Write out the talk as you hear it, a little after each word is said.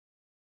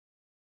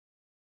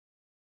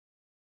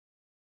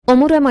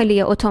امور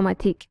مالی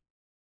اتوماتیک.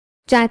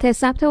 جهت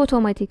ثبت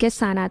اتوماتیک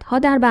سندها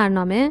در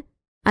برنامه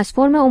از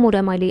فرم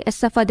امور مالی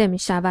استفاده می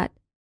شود.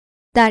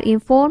 در این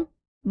فرم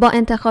با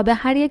انتخاب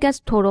هر یک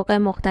از طرق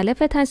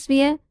مختلف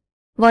تسویه،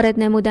 وارد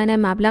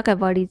نمودن مبلغ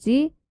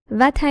واریزی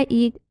و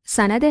تایید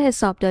سند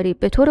حسابداری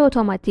به طور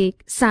اتوماتیک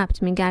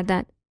ثبت می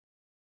گردد.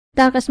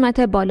 در قسمت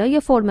بالای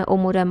فرم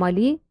امور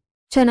مالی،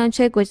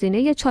 چنانچه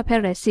گزینه چاپ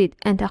رسید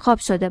انتخاب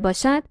شده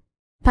باشد،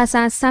 پس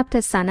از ثبت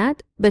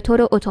سند به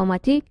طور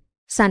اتوماتیک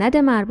سند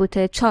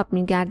مربوطه چاپ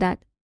می گردد.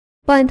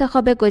 با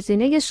انتخاب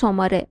گزینه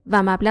شماره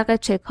و مبلغ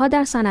چک ها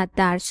در سند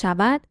درج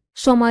شود،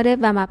 شماره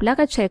و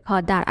مبلغ چک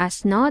ها در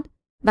اسناد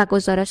و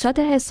گزارشات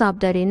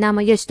حسابداری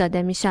نمایش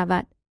داده می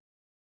شود.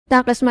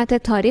 در قسمت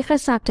تاریخ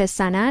ثبت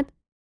سند،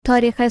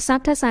 تاریخ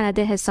ثبت سند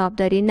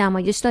حسابداری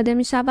نمایش داده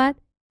می شود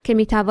که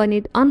می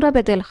توانید آن را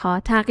به دلخواه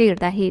تغییر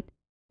دهید.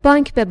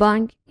 بانک به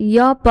بانک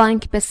یا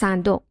بانک به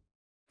صندوق.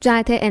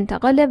 جهت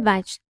انتقال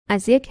وجه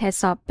از یک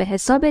حساب به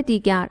حساب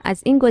دیگر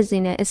از این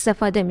گزینه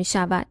استفاده می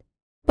شود.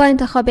 با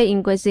انتخاب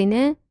این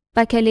گزینه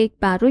و کلیک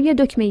بر روی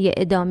دکمه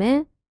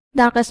ادامه،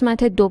 در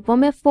قسمت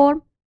دوم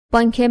فرم،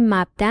 بانک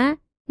مبدأ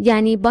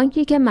یعنی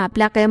بانکی که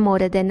مبلغ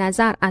مورد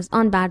نظر از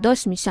آن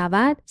برداشت می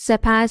شود،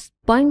 سپس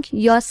بانک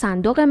یا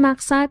صندوق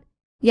مقصد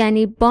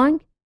یعنی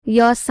بانک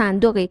یا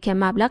صندوقی که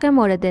مبلغ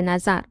مورد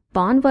نظر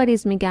با آن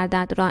واریز می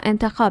گردد را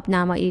انتخاب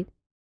نمایید.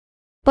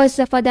 با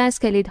استفاده از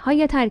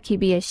کلیدهای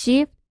ترکیبی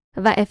شیفت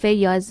و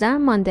F11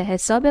 مانده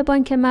حساب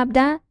بانک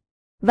مبدأ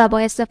و با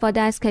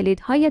استفاده از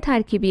کلیدهای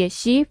ترکیبی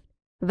شیفت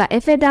و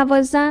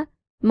F12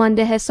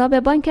 مانده حساب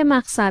بانک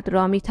مقصد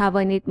را می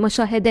توانید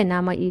مشاهده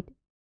نمایید.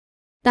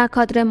 در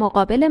کادر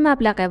مقابل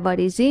مبلغ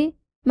واریزی،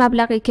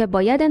 مبلغی که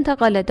باید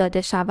انتقال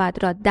داده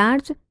شود را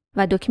درج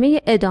و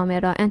دکمه ادامه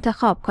را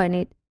انتخاب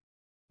کنید.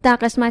 در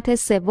قسمت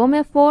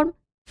سوم فرم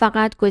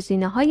فقط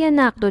گزینه‌های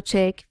نقد و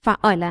چک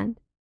فعالند.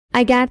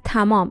 اگر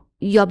تمام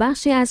یا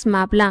بخشی از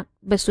مبلغ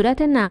به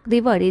صورت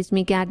نقدی واریز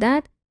می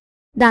گردد،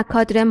 در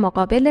کادر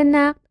مقابل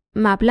نقد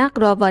مبلغ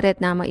را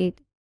وارد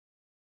نمایید.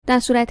 در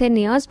صورت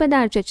نیاز به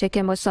درج چک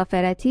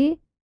مسافرتی،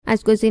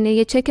 از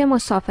گزینه چک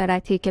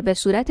مسافرتی که به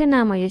صورت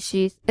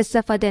نمایشی است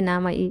استفاده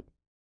نمایید.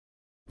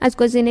 از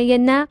گزینه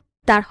نقد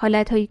در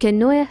حالت‌هایی که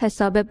نوع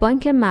حساب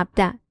بانک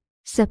مبدأ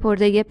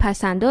سپرده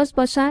پس‌انداز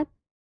باشد،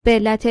 به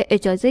علت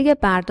اجازه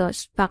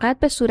برداشت فقط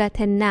به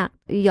صورت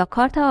نقد یا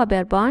کارت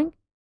آبربانک،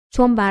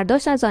 چون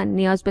برداشت از آن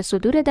نیاز به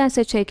صدور دست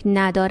چک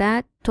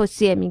ندارد،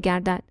 توصیه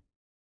می‌گردد.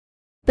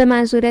 به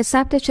منظور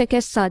ثبت چک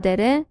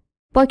صادره،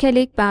 با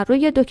کلیک بر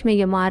روی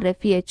دکمه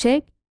معرفی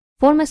چک،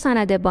 فرم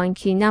سند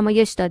بانکی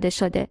نمایش داده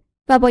شده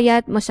و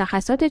باید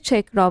مشخصات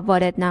چک را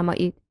وارد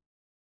نمایید.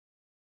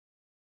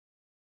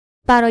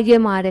 برای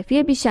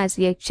معرفی بیش از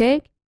یک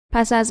چک،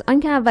 پس از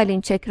آنکه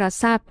اولین چک را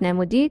ثبت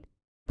نمودید،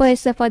 با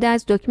استفاده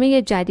از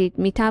دکمه جدید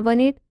می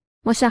توانید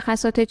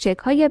مشخصات چک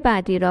های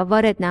بعدی را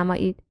وارد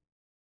نمایید.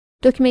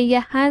 دکمه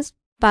حذف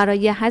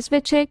برای حذف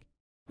چک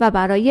و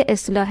برای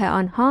اصلاح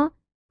آنها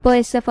با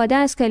استفاده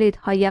از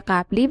کلیدهای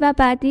قبلی و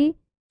بعدی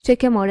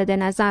چک مورد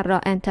نظر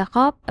را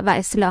انتخاب و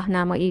اصلاح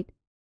نمایید.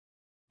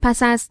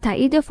 پس از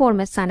تایید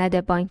فرم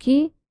سند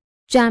بانکی،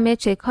 جمع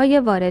چک های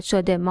وارد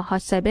شده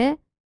محاسبه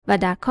و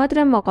در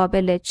کادر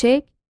مقابل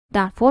چک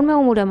در فرم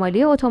امور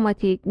مالی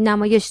اتوماتیک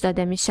نمایش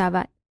داده می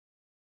شود.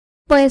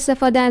 با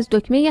استفاده از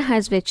دکمه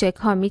حذف چک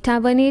ها می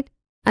توانید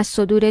از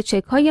صدور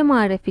چک های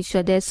معرفی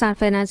شده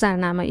صرف نظر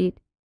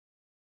نمایید.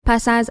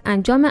 پس از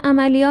انجام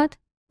عملیات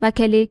و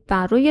کلیک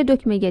بر روی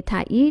دکمه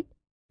تایید،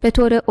 به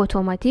طور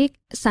اتوماتیک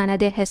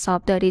سند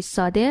حسابداری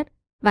صادر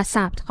و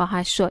ثبت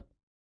خواهد شد.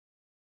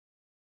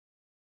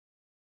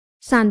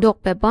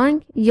 صندوق به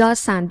بانک یا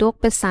صندوق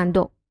به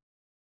صندوق.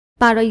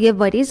 برای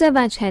واریز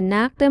وجه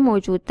نقد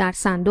موجود در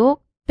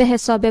صندوق به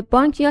حساب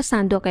بانک یا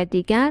صندوق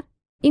دیگر،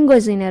 این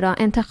گزینه را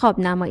انتخاب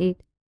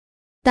نمایید.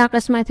 در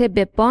قسمت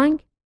به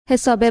بانک،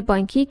 حساب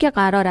بانکی که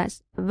قرار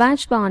است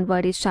وجه به آن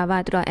واریز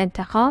شود را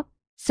انتخاب،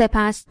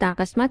 سپس در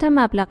قسمت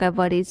مبلغ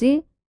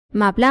واریزی،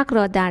 مبلغ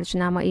را درج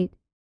نمایید.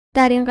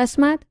 در این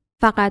قسمت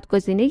فقط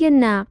گزینه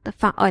نقد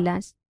فعال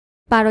است.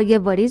 برای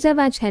واریز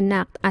وجه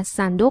نقد از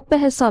صندوق به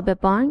حساب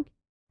بانک،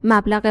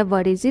 مبلغ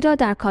واریزی را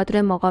در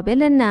کادر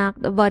مقابل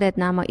نقد وارد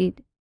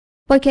نمایید.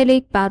 با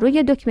کلیک بر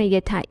روی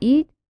دکمه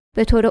تایید،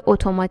 به طور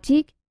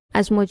اتوماتیک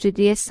از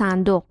موجودی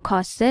صندوق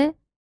کاسته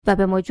و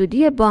به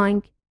موجودی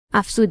بانک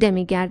افزوده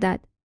می گردد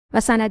و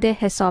سند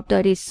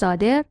حسابداری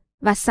صادر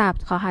و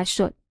ثبت خواهد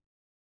شد.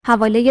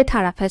 حواله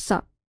طرف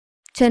حساب.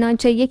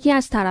 چنانچه یکی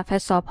از طرف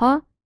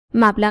حساب‌ها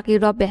مبلغی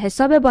را به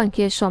حساب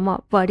بانکی شما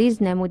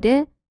واریز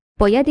نموده،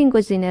 باید این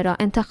گزینه را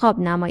انتخاب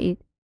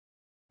نمایید.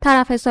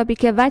 طرف حسابی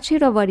که وجهی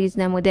را واریز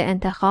نموده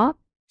انتخاب،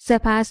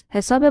 سپس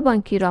حساب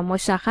بانکی را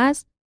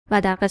مشخص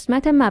و در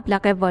قسمت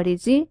مبلغ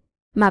واریزی،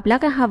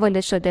 مبلغ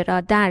حواله شده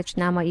را درج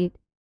نمایید.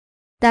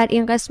 در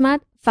این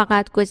قسمت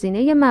فقط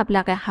گزینه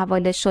مبلغ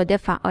حواله شده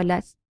فعال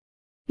است.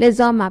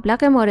 لذا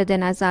مبلغ مورد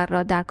نظر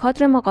را در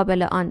کادر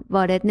مقابل آن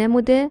وارد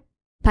نموده،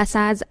 پس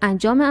از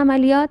انجام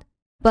عملیات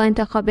با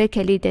انتخاب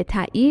کلید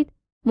تایید،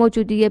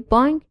 موجودی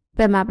بانک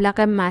به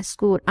مبلغ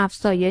مذکور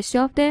افزایش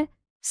یافته،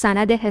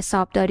 سند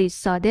حسابداری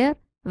صادر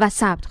و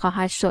ثبت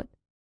خواهد شد.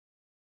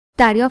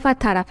 دریافت از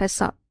طرف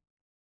حساب.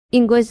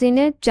 این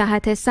گزینه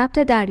جهت ثبت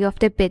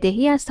دریافت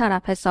بدهی از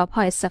طرف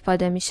حساب‌ها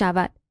استفاده می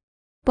شود.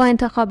 با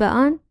انتخاب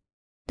آن،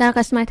 در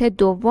قسمت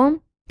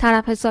دوم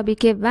طرف حسابی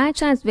که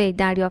وجه از وی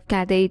دریافت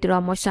کرده اید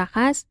را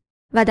مشخص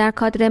و در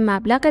کادر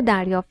مبلغ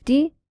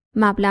دریافتی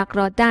مبلغ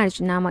را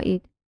درج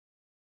نمایید.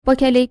 با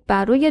کلیک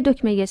بر روی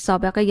دکمه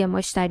سابقه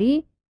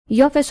مشتری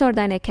یا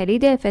فشردن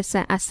کلید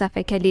F3 از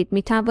صفحه کلید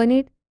می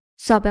توانید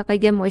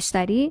سابقه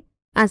مشتری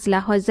از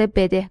لحاظ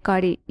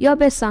بدهکاری یا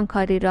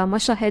بستانکاری را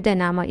مشاهده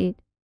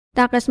نمایید.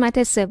 در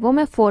قسمت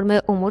سوم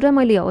فرم امور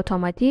مالی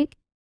اتوماتیک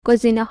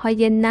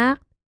گزینه‌های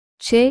نقد،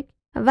 چک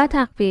و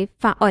تخفیف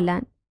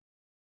فعالند.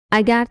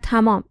 اگر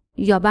تمام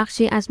یا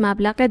بخشی از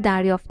مبلغ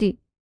دریافتی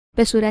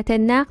به صورت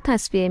نقد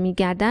تصفیه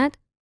می‌گردد،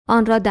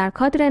 آن را در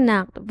کادر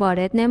نقد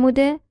وارد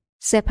نموده،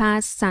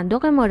 سپس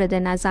صندوق مورد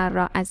نظر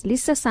را از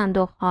لیست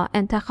صندوق‌ها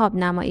انتخاب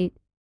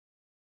نمایید.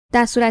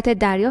 در صورت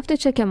دریافت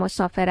چک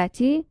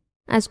مسافرتی،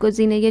 از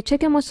گزینه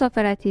چک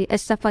مسافرتی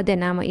استفاده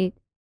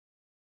نمایید.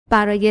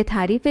 برای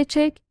تعریف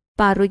چک،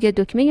 بر روی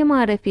دکمه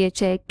معرفی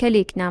چک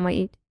کلیک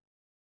نمایید.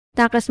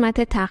 در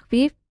قسمت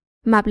تخفیف،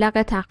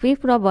 مبلغ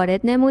تخفیف را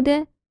وارد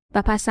نموده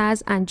و پس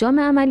از انجام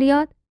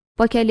عملیات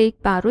با کلیک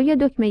بر روی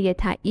دکمه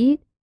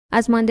تایید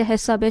از مانده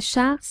حساب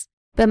شخص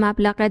به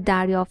مبلغ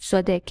دریافت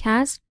شده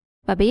کسر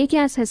و به یکی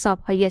از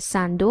حساب‌های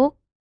صندوق،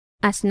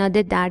 اسناد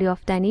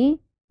دریافتنی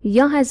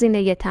یا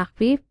هزینه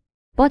تخفیف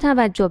با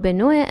توجه به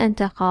نوع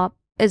انتخاب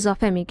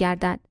اضافه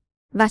می‌گردد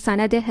و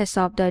سند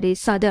حسابداری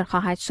صادر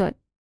خواهد شد.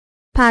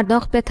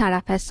 پرداخت به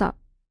طرف حساب.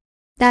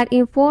 در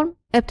این فرم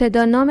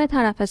ابتدا نام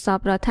طرف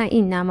حساب را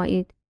تعیین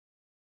نمایید.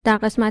 در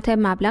قسمت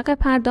مبلغ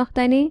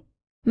پرداختنی،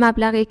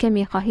 مبلغی که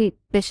می‌خواهید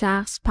به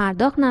شخص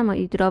پرداخت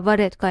نمایید را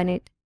وارد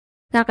کنید.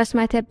 در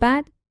قسمت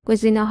بعد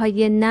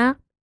گزینه‌های نقد،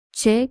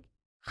 چک،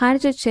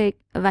 خرج چک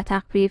و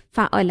تخفیف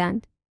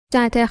فعالند.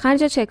 جهت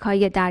خرج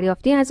چک‌های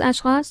دریافتی از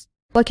اشخاص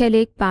با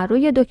کلیک بر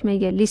روی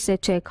دکمه لیست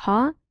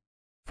چک‌ها،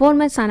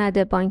 فرم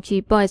سند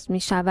بانکی باز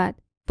می‌شود.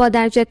 با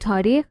درج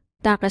تاریخ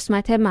در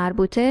قسمت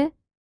مربوطه،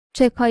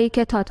 چک‌هایی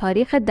که تا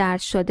تاریخ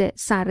درج شده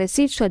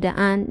سررسید شده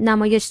اند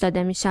نمایش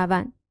داده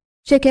می‌شوند.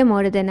 چک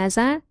مورد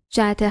نظر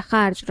جهت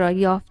خرج را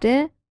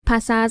یافته،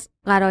 پس از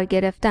قرار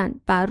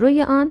گرفتن بر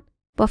روی آن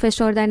با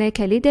فشردن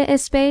کلید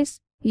اسپیس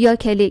یا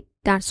کلیک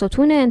در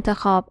ستون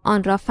انتخاب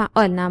آن را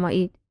فعال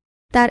نمایید.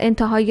 در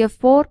انتهای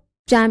فرم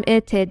جمع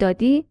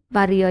تعدادی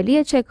و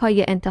ریالی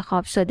چک‌های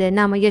انتخاب شده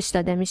نمایش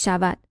داده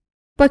می‌شود.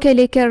 با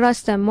کلیک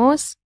راست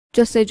موس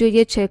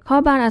جستجوی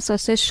چک‌ها بر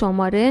اساس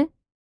شماره،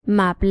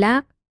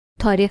 مبلغ،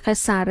 تاریخ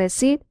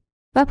سررسید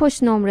و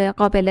پشت نمره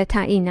قابل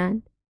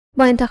تعیینند.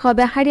 با انتخاب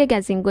هر یک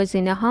از این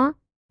گزینه‌ها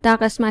در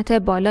قسمت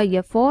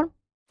بالای فرم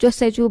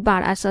جستجو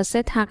بر اساس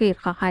تغییر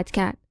خواهد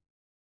کرد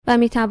و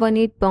می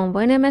توانید به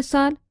عنوان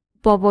مثال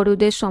با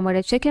ورود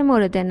شماره چک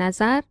مورد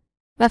نظر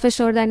و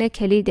فشردن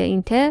کلید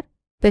اینتر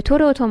به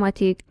طور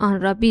اتوماتیک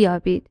آن را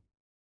بیابید.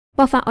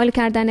 با فعال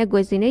کردن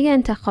گزینه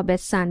انتخاب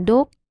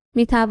صندوق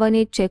می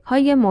توانید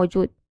چک‌های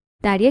موجود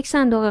در یک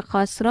صندوق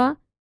خاص را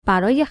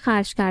برای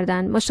خرج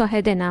کردن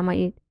مشاهده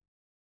نمایید.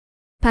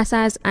 پس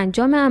از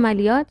انجام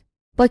عملیات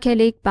با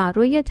کلیک بر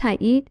روی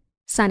تایید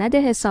سند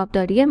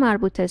حسابداری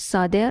مربوطه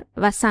صادر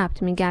و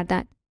ثبت می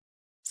گردد.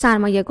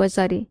 سرمایه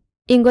گذاری.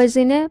 این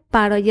گزینه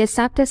برای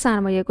ثبت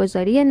سرمایه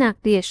گذاری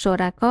نقدی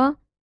شرکا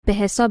به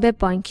حساب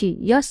بانکی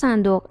یا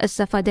صندوق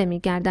استفاده می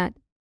گردد.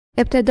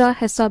 ابتدا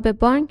حساب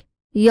بانک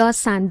یا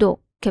صندوق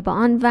که با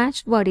آن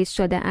وجه واریز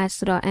شده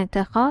است را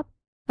انتخاب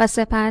و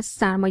سپس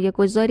سرمایه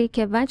گذاری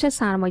که وجه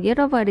سرمایه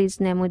را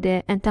واریز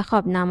نموده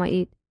انتخاب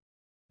نمایید.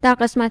 در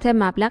قسمت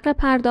مبلغ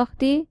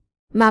پرداختی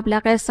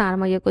مبلغ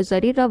سرمایه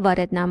گذاری را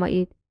وارد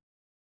نمایید.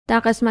 در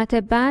قسمت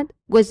بعد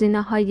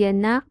گزینه‌های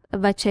نقد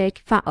و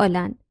چک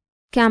فعالند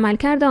که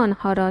عملکرد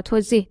آنها را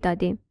توضیح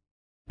دادیم.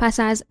 پس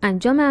از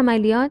انجام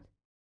عملیات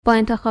با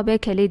انتخاب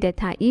کلید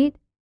تایید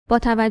با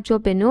توجه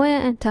به نوع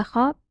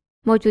انتخاب،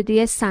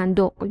 موجودی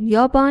صندوق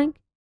یا بانک،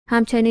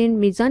 همچنین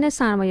میزان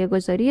سرمایه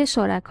گذاری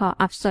شرکا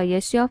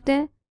افزایش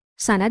یافته،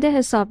 سند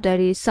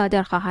حسابداری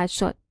صادر خواهد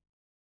شد.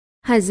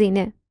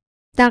 هزینه.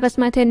 در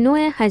قسمت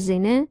نوع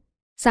هزینه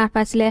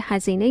سرفصل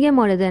هزینه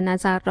مورد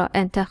نظر را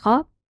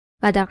انتخاب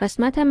و در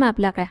قسمت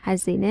مبلغ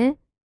هزینه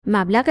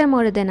مبلغ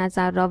مورد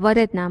نظر را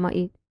وارد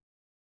نمایید.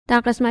 در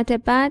قسمت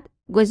بعد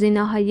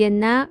گزینه‌های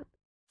نقد،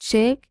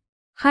 چک،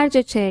 خرج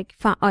چک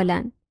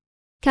فعالند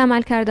که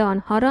عملکرد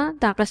آنها را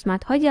در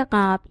قسمت‌های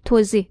قبل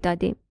توضیح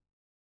دادیم.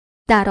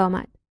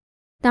 درآمد.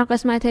 در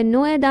قسمت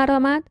نوع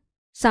درآمد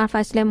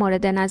سرفصل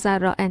مورد نظر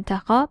را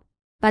انتخاب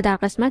و در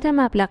قسمت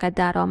مبلغ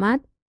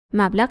درآمد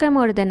مبلغ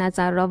مورد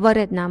نظر را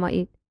وارد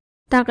نمایید.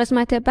 در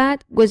قسمت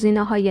بعد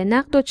گزینه‌های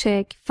نقد و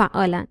چک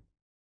فعالند.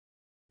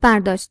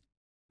 برداشت.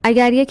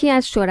 اگر یکی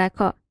از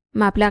شرکا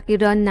مبلغی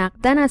را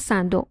نقداً از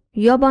صندوق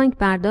یا بانک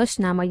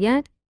برداشت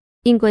نماید،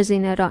 این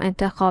گزینه را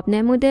انتخاب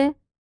نموده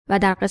و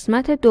در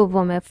قسمت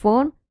دوم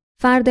فرم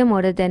فرد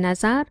مورد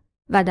نظر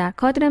و در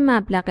کادر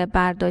مبلغ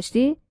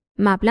برداشتی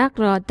مبلغ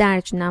را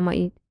درج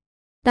نمایید.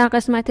 در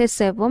قسمت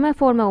سوم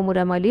فرم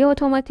امور مالی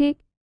اتوماتیک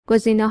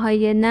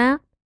گزینه‌های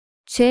نقد،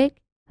 چک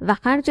و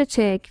خرج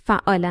چک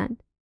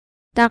فعالند.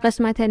 در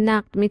قسمت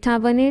نقد می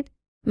توانید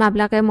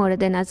مبلغ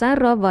مورد نظر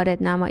را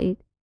وارد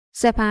نمایید.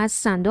 سپس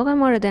صندوق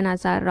مورد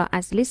نظر را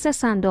از لیست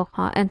صندوق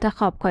ها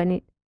انتخاب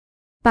کنید.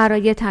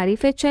 برای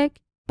تعریف چک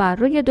بر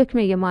روی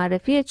دکمه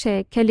معرفی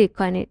چک کلیک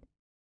کنید.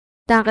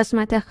 در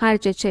قسمت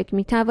خرج چک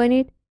می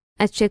توانید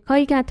از چک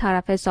هایی که از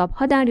طرف حساب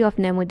ها دریافت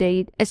نموده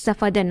اید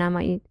استفاده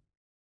نمایید.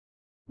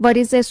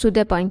 واریز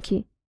سود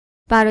بانکی.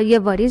 برای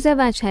واریز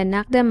وجه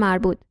نقد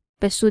مربوط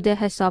به سود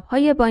حساب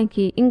های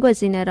بانکی این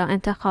گزینه را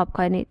انتخاب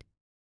کنید.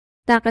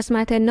 در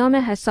قسمت نام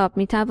حساب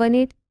می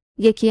توانید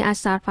یکی از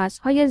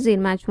سرفصل‌های زیر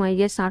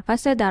مجموعه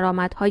سرفصل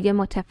درآمدهای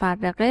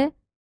متفرقه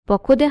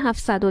با کد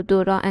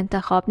 702 را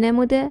انتخاب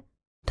نموده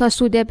تا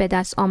سود به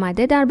دست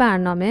آمده در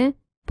برنامه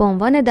به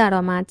عنوان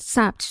درآمد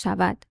ثبت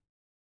شود.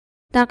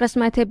 در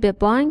قسمت به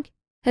بانک،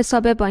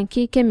 حساب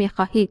بانکی که می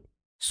خواهید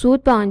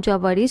سود به آنجا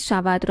واریز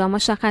شود را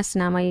مشخص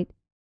نمایید.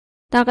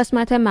 در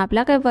قسمت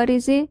مبلغ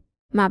واریزی،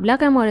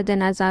 مبلغ مورد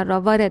نظر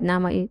را وارد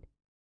نمایید.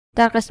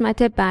 در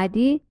قسمت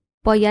بعدی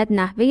باید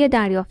نحوه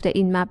دریافت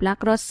این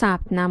مبلغ را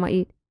ثبت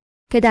نمایید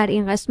که در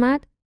این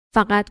قسمت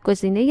فقط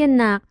گزینه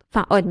نقد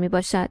فعال می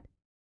باشد.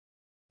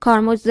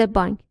 کارمزد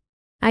بانک.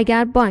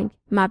 اگر بانک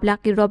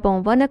مبلغی را به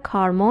عنوان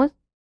کارمزد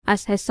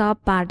از حساب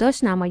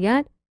برداشت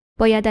نماید،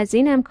 باید از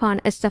این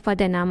امکان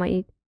استفاده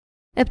نمایید.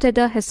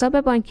 ابتدا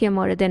حساب بانکی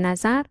مورد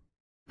نظر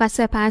و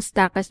سپس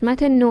در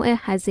قسمت نوع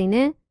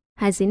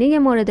هزینه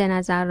مورد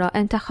نظر را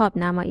انتخاب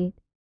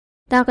نمایید.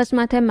 در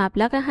قسمت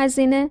مبلغ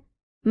هزینه،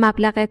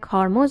 مبلغ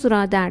کارمزد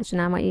را درج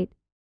نمایید.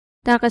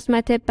 در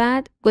قسمت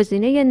بعد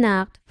گزینه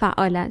نقد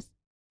فعال است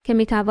که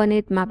می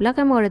توانید مبلغ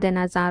مورد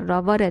نظر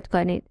را وارد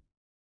کنید.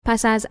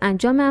 پس از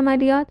انجام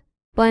عملیات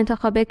با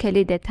انتخاب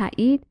کلید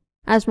تایید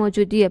از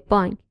موجودی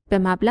بانک به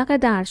مبلغ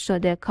درج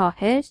شده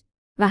کاهش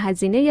و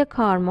هزینه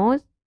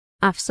کارمزد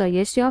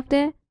افزایش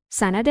یافته،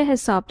 سند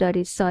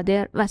حسابداری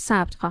صادر و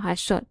ثبت خواهد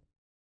شد.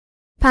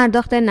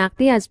 پرداخت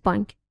نقدی از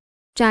بانک.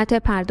 جهت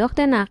پرداخت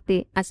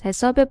نقدی از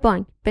حساب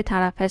بانک به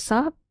طرف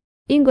حساب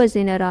این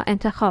گزینه را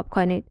انتخاب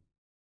کنید.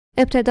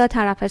 ابتدا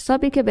طرف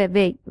حسابی که به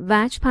وی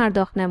وجه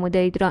پرداخت نموده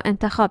اید را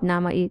انتخاب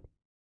نمایید.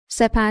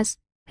 سپس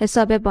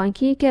حساب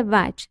بانکی که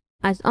وجه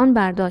از آن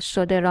برداشت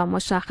شده را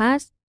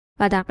مشخص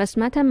و در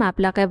قسمت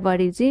مبلغ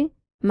واریزی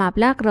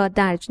مبلغ را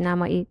درج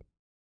نمایید.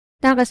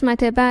 در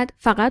قسمت بعد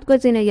فقط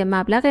گزینه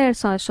مبلغ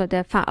ارسال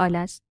شده فعال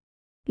است.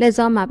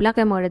 لذا مبلغ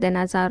مورد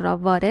نظر را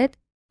وارد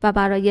و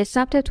برای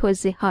ثبت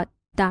توضیحات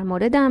در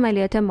مورد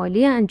عملیات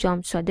مالی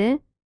انجام شده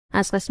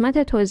از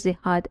قسمت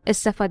توضیحات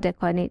استفاده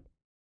کنید.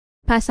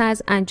 پس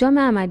از انجام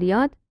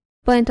عملیات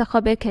با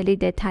انتخاب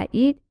کلید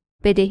تایید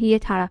بدهی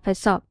طرف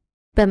حساب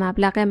به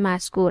مبلغ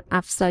مذکور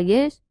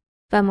افزایش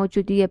و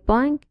موجودی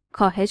بانک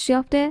کاهش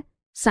یافته،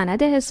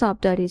 سند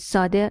حسابداری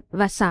صادر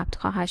و ثبت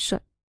خواهد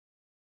شد.